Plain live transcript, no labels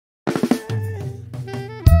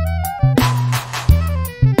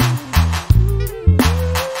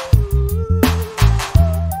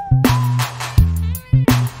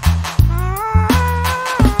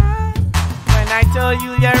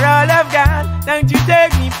don't you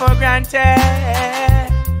take me for granted.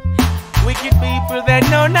 Wicked people, they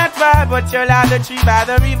know not why, but you're like the tree by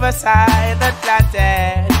the riverside that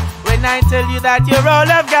planted. When I tell you that you're all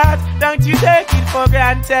I've got, don't you take it for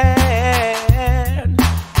granted.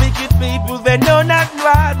 Wicked people, they know not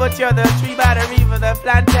why, but you're the tree by the river that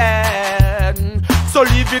planted. So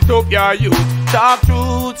leave it up, your youth. Talk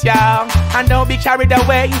truth, yeah. And don't be carried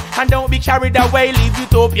away. And don't be carried away. Leave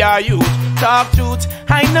it up, your youth. Talk truth.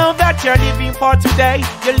 I know that you're living for today.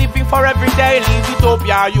 You're living for every day. Leave it up,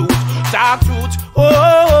 your youth. Talk truth.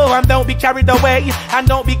 Oh, and don't be carried away. And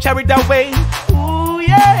don't be carried away. Ooh,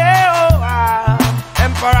 yeah. Oh,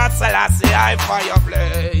 Emperor Selassie, I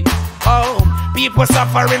fireplace. Oh, people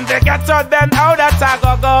suffering, they get to them. How that I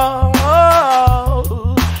go.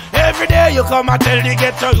 Oh. Every day you come and tell the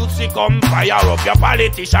ghetto youths to come fire up your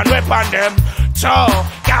politician weapon them. So,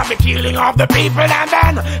 can't be killing off the people and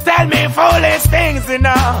then tell me foolish things, you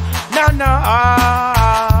know. No,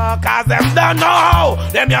 cause them don't know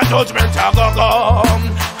them your judgment are go.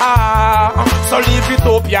 So leave it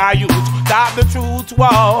up, your youth. Talk the truth,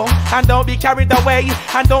 wow. And don't be carried away.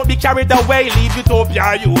 And don't be carried away. Leave it up,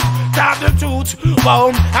 your youth. Talk the truth,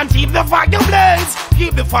 wow. And keep the fire blaze.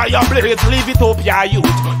 Keep the fire blaze. Leave it up, your youth.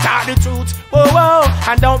 Talk the truth, whoa.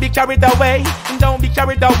 And don't be carried away. And don't be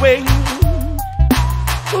carried away.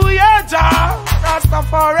 Ooh, yeah, Jah,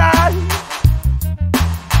 Rastafari.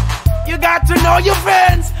 You got to know your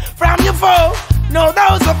friends from your foe. Know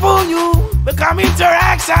those who fool you. Become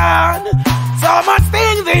interaction. So much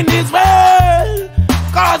things in this world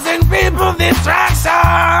causing people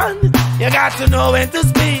distraction. You got to know when to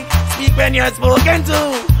speak. Speak when you're spoken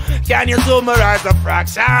to. Can you summarize a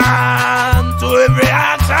fraction? To every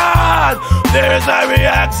action, there's a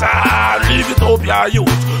reaction. Leave it up, your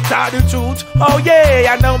youth. Tell the truth, oh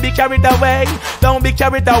yeah. And don't be carried away. Don't be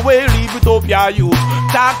carried away. Leave it up, your youth.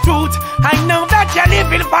 Talk truth. I know that you're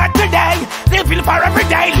living for today. Living for every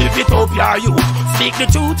day. Leave it up, your youth. Speak the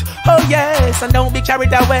truth, oh yes. And don't be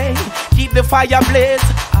carried away. Keep the fire blaze.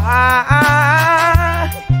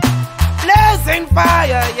 Blazing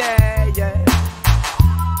fire, yeah.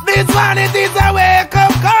 This one, it is a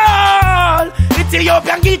wake-up call.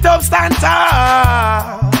 Ethiopian get up, stand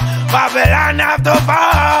tall. Babylon have to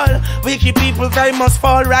fall. Wicked people, they must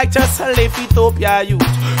fall. Righteous, lift it up, your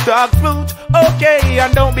youth. Talk truth, okay.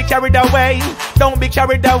 And don't be carried away. Don't be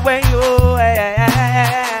carried away, oh, hey.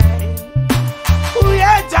 Ooh,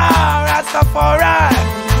 yeah, Jah, Rastafari.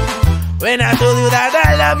 When I told you that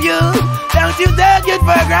I love you, don't you take it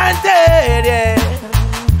for granted, yeah.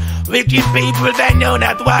 Wicked people, they know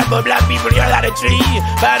not what, but black people, you're like a tree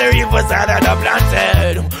by the riverside that are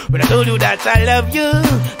planted. When I told you that I love you,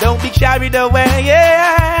 don't be carried away,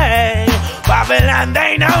 yeah. Babylon,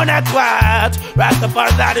 they know not what.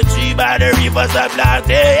 Rastafari are the tree by the rivers are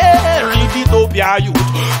planted. Leave it up, your youth.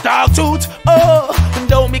 Talk truth, oh, and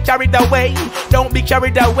don't be carried away. Don't be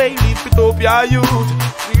carried away. Leave it up, your youth.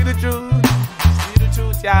 See the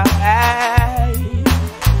truth, yeah.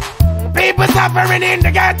 People suffering in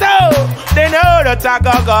the ghetto, they know that I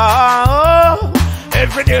go.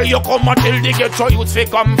 Every day you come and tell the ghetto youths to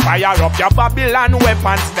come fire up your Babylon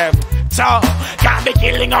weapons them. So, can't be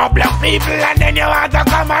killing all black people and then you want to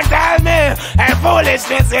come and tell me a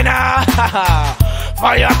foolishness, you know.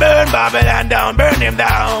 Fire burn Babylon down, burn him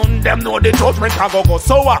down. Them know the judgment can go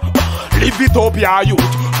sour. Leave it up, your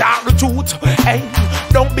youth. Talk the truth, hey.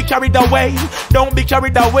 Don't be carried away. Don't be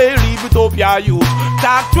carried away. Leave it up, your youth.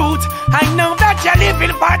 Talk truth. I know that you're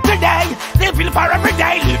living for today. Living for every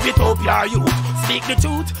day. Leave it up, your youth. Speak the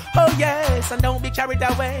truth, oh yes. And don't be carried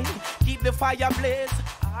away. Keep the fire blaze.